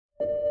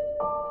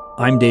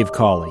I'm Dave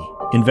Cawley,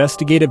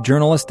 investigative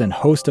journalist and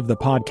host of the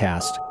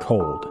podcast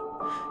Cold.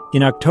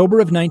 In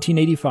October of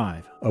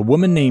 1985, a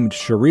woman named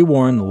Cherie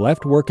Warren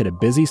left work at a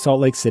busy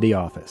Salt Lake City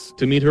office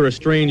to meet her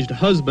estranged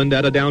husband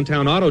at a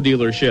downtown auto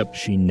dealership.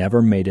 She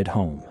never made it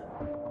home.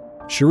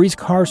 Cherie's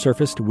car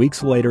surfaced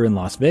weeks later in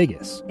Las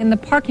Vegas. In the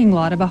parking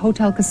lot of a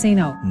hotel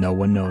casino. No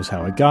one knows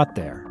how it got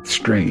there.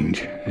 Strange.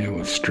 It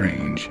was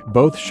strange.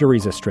 Both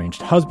Cherie's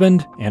estranged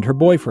husband and her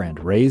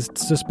boyfriend raised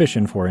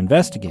suspicion for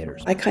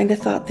investigators. I kind of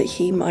thought that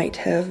he might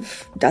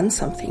have done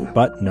something.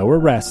 But no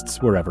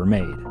arrests were ever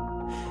made.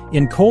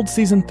 In Cold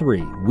Season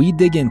 3, we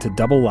dig into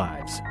double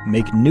lives,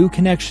 make new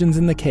connections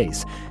in the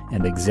case,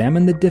 and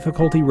examine the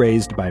difficulty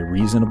raised by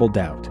reasonable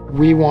doubt.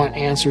 We want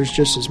answers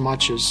just as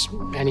much as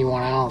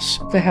anyone else.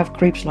 They have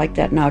creeps like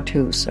that now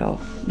too,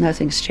 so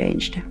nothing's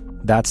changed.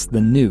 That's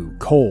the new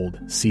Cold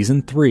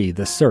Season 3,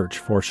 The Search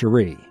for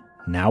Cherie,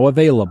 now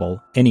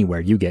available anywhere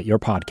you get your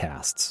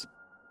podcasts.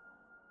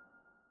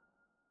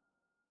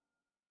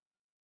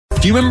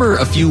 Do you remember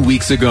a few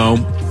weeks ago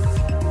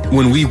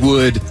when we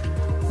would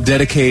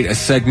dedicate a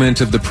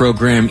segment of the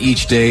program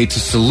each day to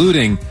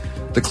saluting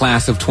the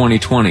class of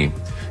 2020?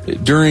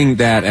 During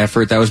that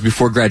effort, that was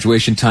before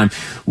graduation time,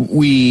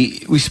 we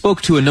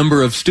spoke to a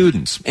number of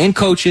students and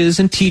coaches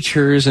and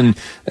teachers and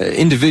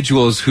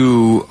individuals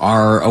who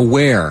are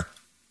aware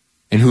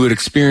and who had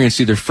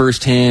experienced either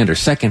firsthand or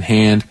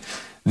secondhand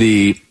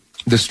the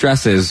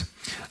stresses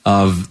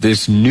of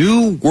this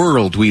new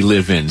world we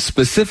live in,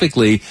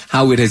 specifically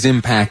how it has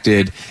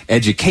impacted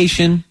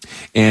education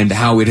and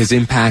how it has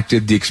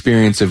impacted the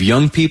experience of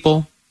young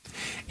people.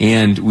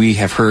 And we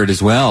have heard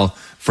as well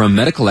from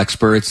medical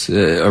experts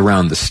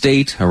around the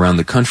state, around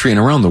the country, and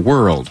around the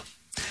world,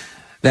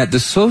 that the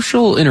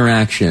social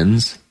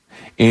interactions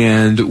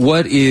and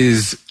what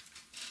is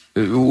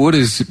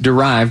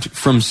derived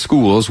from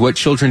schools, what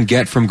children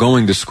get from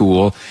going to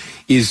school,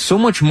 is so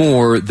much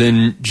more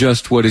than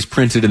just what is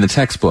printed in the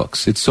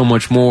textbooks. It's so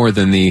much more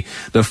than the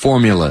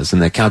formulas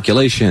and the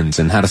calculations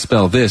and how to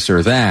spell this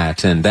or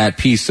that and that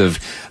piece of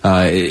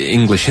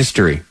English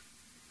history.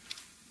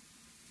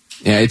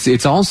 Yeah,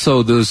 it's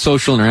also those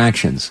social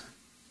interactions.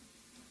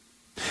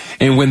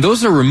 And when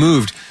those are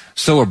removed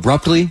so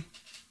abruptly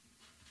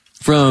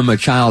from a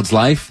child's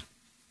life,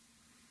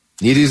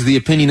 it is the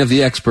opinion of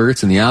the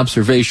experts and the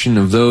observation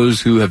of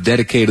those who have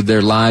dedicated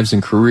their lives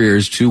and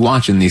careers to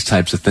watching these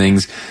types of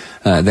things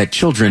that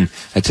children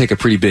take a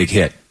pretty big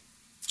hit.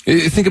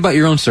 Think about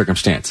your own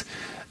circumstance.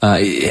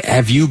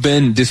 Have you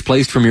been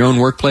displaced from your own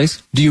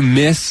workplace? Do you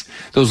miss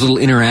those little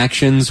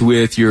interactions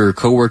with your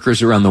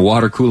coworkers around the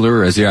water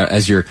cooler as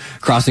you're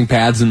crossing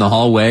paths in the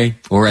hallway,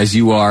 or as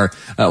you are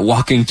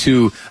walking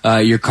to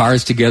your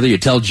cars together? You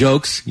tell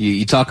jokes.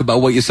 You talk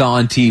about what you saw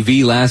on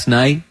TV last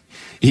night.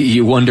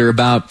 You wonder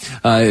about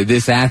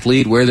this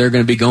athlete, where they're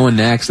going to be going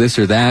next, this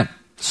or that.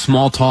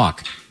 Small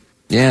talk.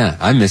 Yeah,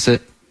 I miss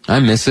it. I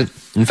miss it.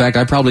 In fact,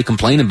 I probably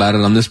complain about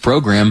it on this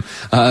program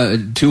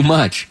too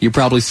much. You're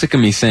probably sick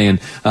of me saying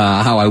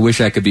how I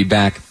wish I could be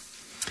back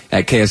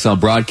at KSL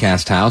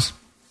Broadcast House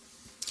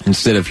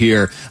instead of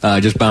here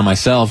just by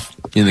myself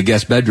in the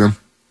guest bedroom,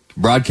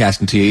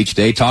 broadcasting to you each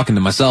day, talking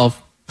to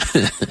myself.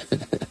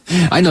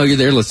 I know you're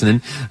there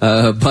listening,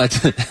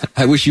 but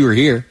I wish you were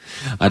here.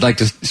 I'd like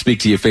to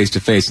speak to you face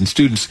to face, and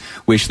students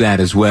wish that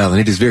as well.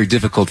 And it is very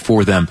difficult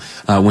for them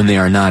when they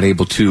are not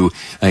able to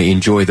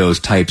enjoy those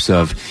types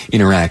of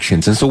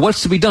interactions. And so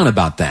what's to be done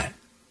about that?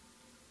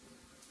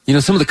 You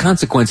know, some of the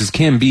consequences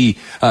can be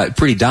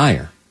pretty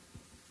dire,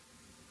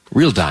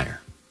 real dire.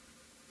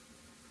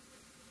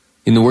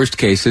 In the worst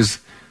cases,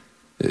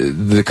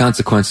 the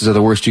consequences are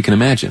the worst you can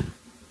imagine.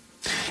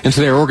 And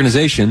so there are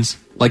organizations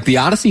like the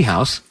Odyssey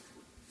House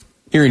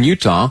here in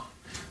Utah,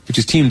 which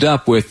has teamed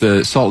up with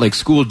the Salt Lake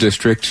School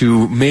District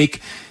to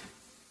make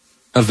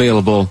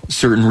available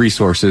certain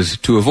resources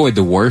to avoid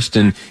the worst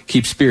and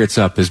keep spirits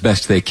up as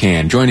best they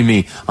can. Joining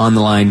me on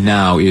the line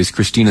now is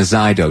Christina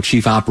Zaido,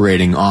 Chief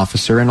Operating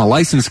Officer and a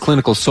licensed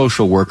clinical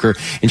social worker,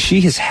 and she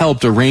has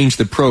helped arrange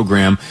the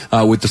program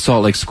with the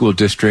Salt Lake School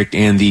District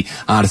and the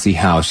Odyssey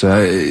House.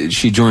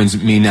 She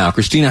joins me now.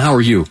 Christina, how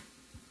are you?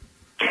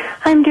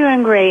 I'm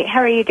doing great. How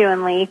are you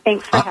doing, Lee?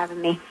 Thanks for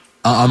having me.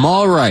 I'm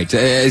all right.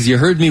 As you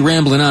heard me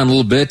rambling on a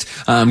little bit,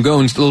 I'm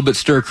going a little bit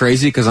stir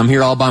crazy because I'm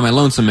here all by my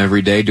lonesome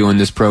every day doing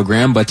this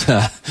program, but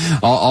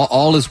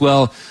all is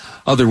well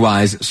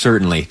otherwise,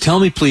 certainly. Tell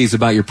me, please,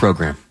 about your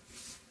program.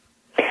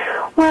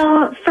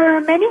 Well,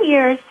 for many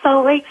years,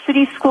 Salt Lake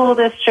City School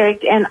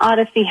District and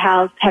Odyssey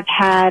House have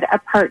had a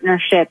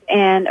partnership,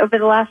 and over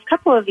the last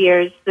couple of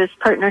years, this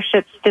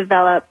partnership's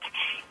developed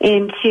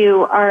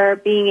into our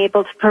being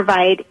able to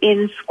provide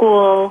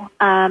in-school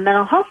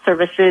mental health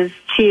services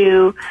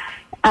to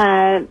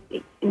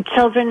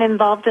children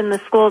involved in the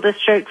school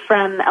district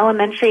from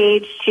elementary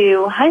age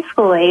to high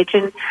school age.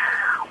 And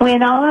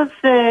when all of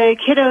the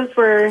kiddos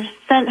were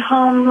sent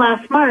home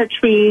last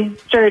March, we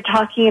started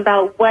talking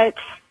about what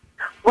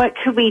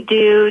could we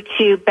do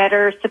to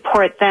better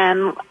support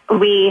them.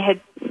 We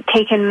had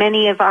taken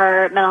many of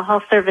our mental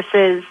health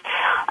services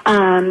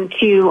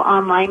to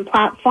online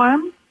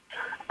platforms.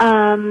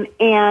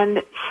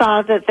 and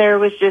saw that there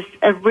was just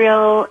a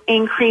real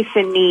increase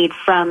in need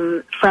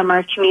from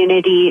our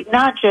community,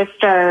 not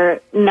just our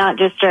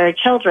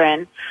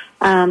children,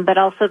 but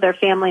also their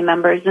family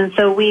members. And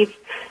so we've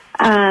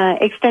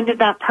extended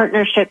that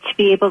partnership to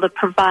be able to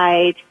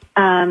provide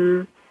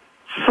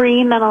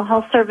free mental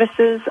health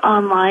services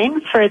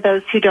online for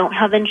those who don't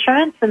have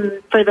insurance,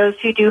 and for those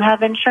who do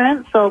have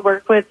insurance, they'll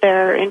work with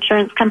their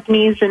insurance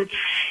companies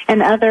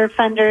and other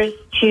funders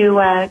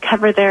to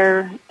cover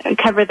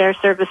their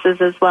services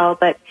as well.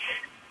 But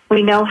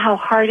we know how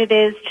hard it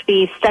is to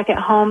be stuck at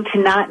home, to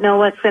not know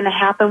what's going to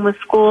happen with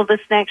school this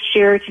next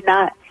year, to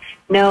not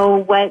know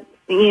what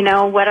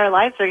our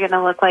lives are going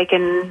to look like,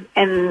 and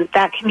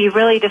that can be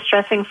really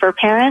distressing for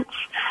parents.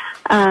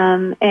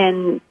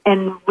 And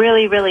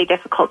really, really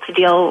difficult to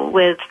deal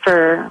with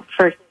for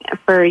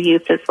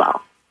youth as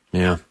well.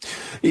 Yeah,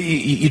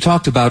 you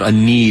talked about a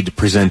need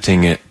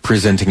presenting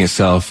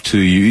itself to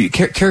you.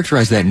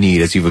 Characterize that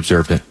need as you've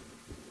observed it.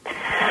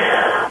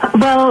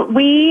 Well,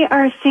 we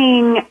are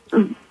seeing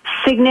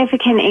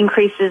significant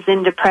increases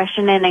in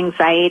depression and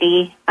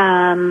anxiety.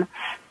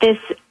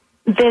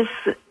 This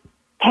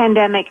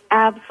pandemic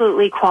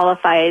absolutely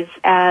qualifies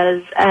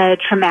as a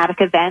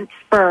traumatic event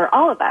for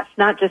all of us,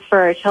 not just for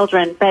our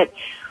children. But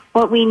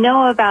what we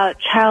know about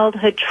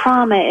childhood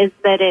trauma is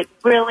that it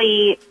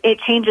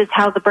changes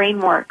how the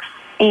brain works.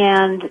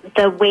 And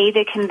the way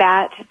to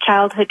combat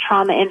childhood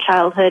trauma in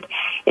childhood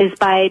is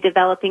by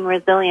developing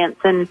resilience.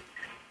 And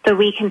so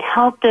we can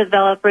help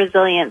develop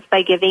resilience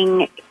by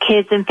giving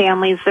kids and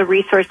families the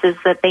resources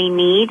that they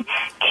need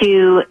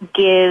to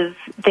give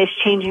this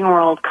changing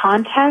world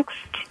context,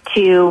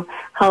 to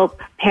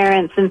help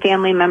parents and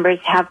family members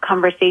have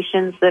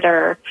conversations that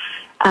are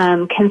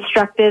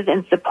constructive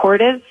and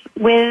supportive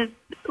with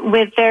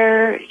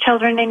their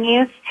children and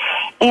youth,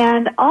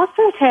 and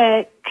also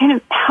to kind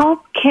of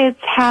help kids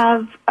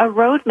have a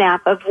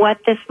roadmap of what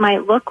this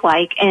might look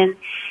like,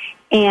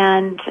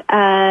 and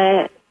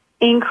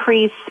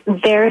increase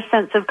their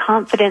sense of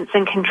confidence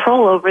and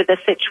control over the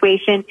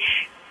situation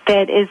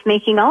that is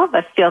making all of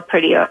us feel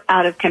pretty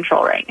out of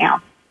control right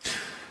now.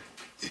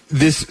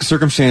 This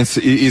circumstance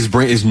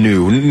is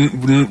new.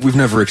 We've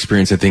never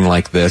experienced anything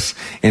like this,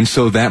 and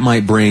so that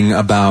might bring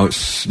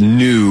about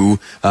new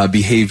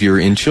behavior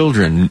in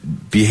children,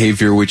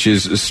 behavior which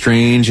is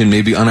strange and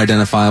maybe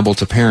unidentifiable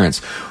to parents.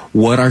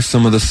 What are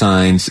some of the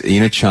signs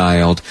in a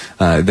child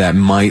that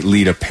might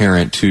lead a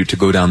parent to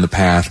go down the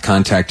path,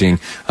 contacting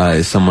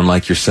someone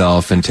like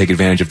yourself and take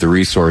advantage of the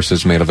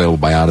resources made available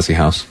by Odyssey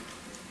House?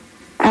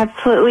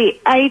 Absolutely.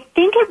 I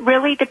think it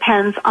really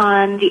depends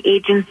on the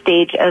age and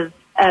stage of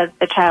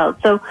the child.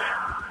 So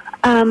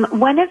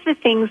one of the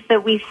things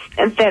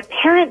that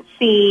parents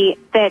see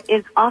that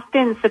is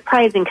often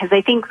surprising, because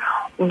I think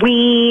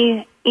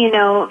we,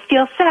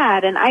 feel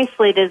sad and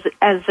isolated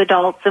as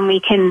adults, and we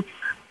can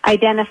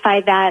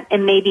identify that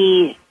and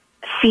maybe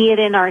see it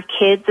in our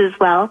kids as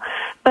well.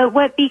 But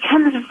what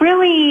becomes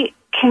really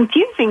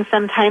confusing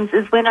sometimes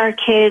is when our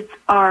kids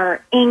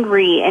are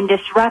angry and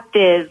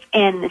disruptive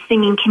and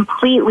seeming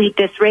completely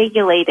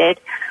dysregulated.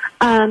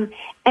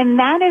 And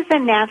that is a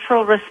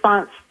natural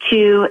response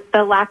to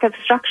the lack of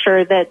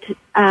structure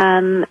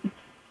and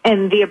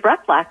the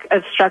abrupt lack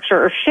of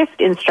structure or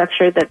shift in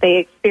structure that they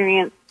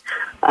experienced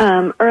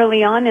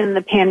early on in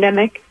the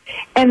pandemic.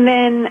 And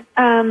then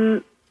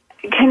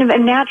kind of a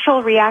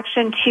natural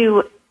reaction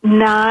to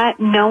not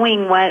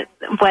knowing what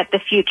the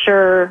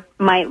future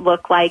might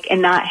look like,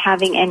 and not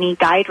having any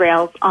guide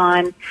rails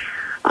on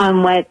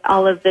what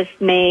all of this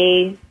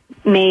may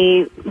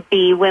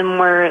be when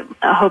we're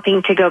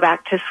hoping to go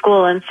back to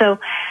school. And so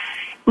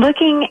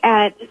looking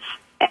at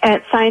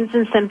signs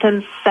and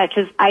symptoms such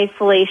as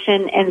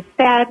isolation and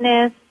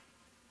sadness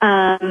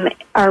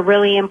are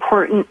really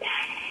important,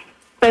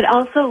 but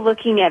also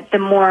looking at the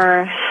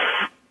more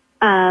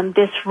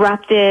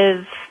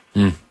disruptive,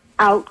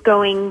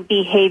 outgoing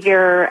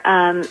behavior,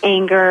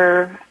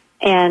 anger,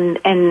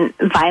 and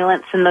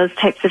violence, and those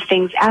types of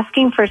things,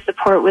 asking for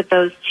support with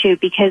those too,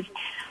 because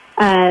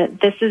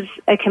this is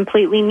a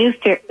completely new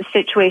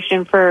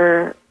situation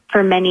for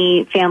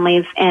many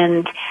families,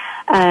 and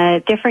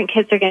different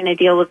kids are going to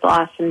deal with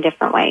loss in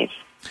different ways.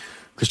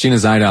 Christina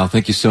Zajdal,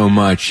 thank you so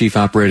much. Chief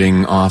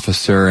Operating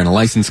Officer and a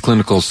licensed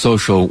clinical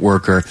social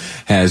worker,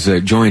 has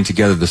joined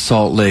together the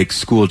Salt Lake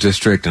School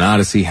District and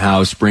Odyssey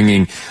House,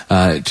 bringing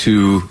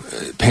to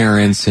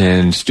parents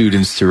and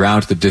students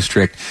throughout the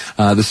district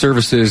the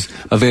services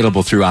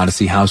available through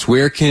Odyssey House.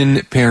 Where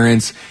can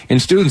parents and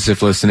students,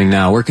 if listening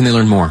now, where can they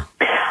learn more?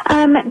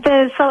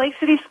 The Salt Lake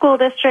City School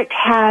District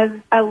has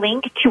a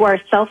link to our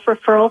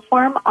self-referral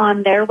form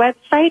on their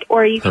website,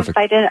 or you can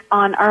find it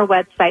on our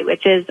website,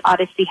 which is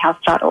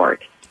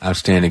odysseyhouse.org.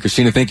 Outstanding.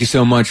 Christina, thank you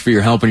so much for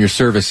your help and your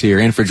service here,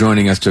 and for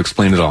joining us to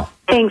explain it all.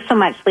 Thanks so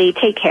much, Lee.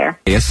 Take care.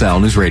 ASL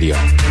News Radio.